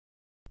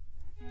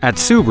At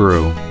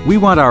Subaru, we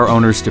want our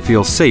owners to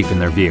feel safe in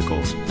their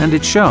vehicles, and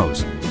it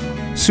shows.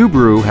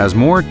 Subaru has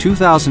more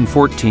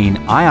 2014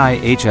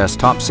 IIHS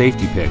top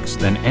safety picks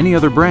than any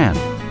other brand,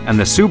 and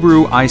the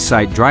Subaru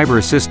EyeSight driver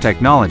assist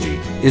technology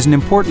is an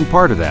important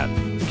part of that,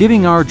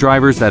 giving our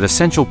drivers that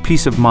essential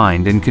peace of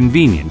mind and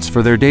convenience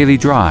for their daily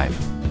drive.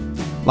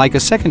 Like a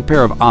second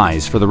pair of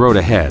eyes for the road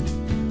ahead,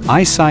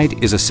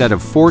 EyeSight is a set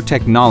of 4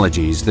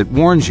 technologies that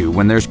warns you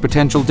when there's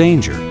potential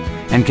danger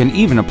and can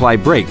even apply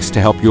brakes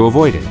to help you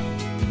avoid it.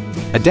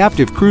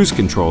 Adaptive cruise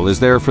control is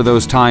there for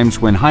those times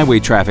when highway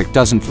traffic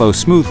doesn't flow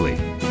smoothly.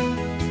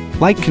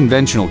 Like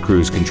conventional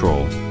cruise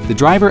control, the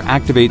driver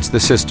activates the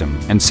system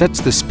and sets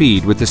the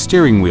speed with the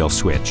steering wheel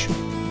switch.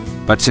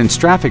 But since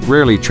traffic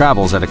rarely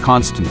travels at a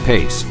constant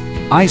pace,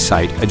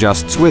 EyeSight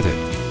adjusts with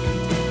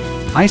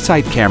it.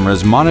 EyeSight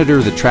cameras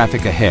monitor the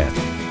traffic ahead.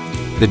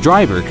 The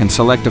driver can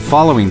select a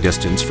following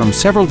distance from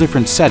several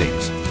different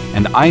settings,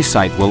 and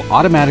EyeSight will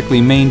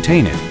automatically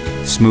maintain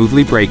it,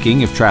 smoothly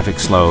braking if traffic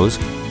slows,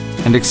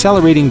 and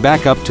accelerating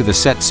back up to the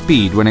set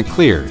speed when it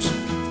clears.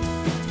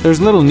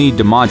 There's little need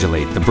to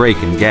modulate the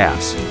brake and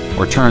gas,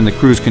 or turn the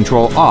cruise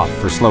control off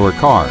for slower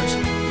cars.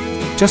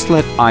 Just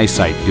let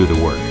EyeSight do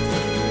the work.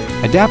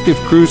 Adaptive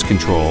cruise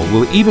control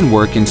will even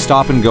work in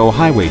stop-and-go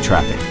highway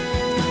traffic.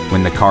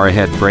 When the car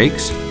ahead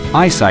brakes,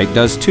 EyeSight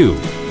does too,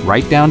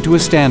 right down to a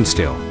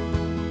standstill.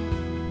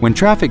 When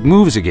traffic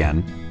moves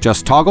again,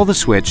 just toggle the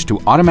switch to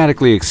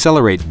automatically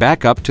accelerate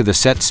back up to the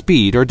set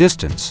speed or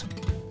distance.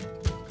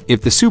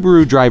 If the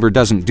Subaru driver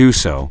doesn't do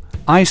so,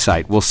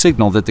 EyeSight will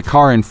signal that the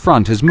car in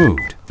front has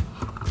moved.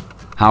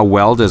 How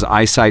well does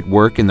EyeSight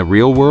work in the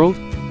real world?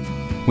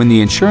 When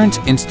the Insurance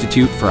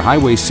Institute for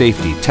Highway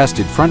Safety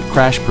tested front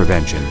crash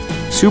prevention,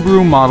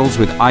 Subaru models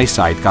with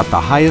EyeSight got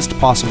the highest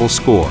possible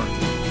score.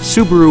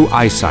 Subaru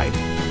EyeSight,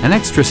 an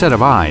extra set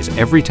of eyes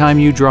every time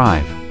you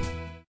drive.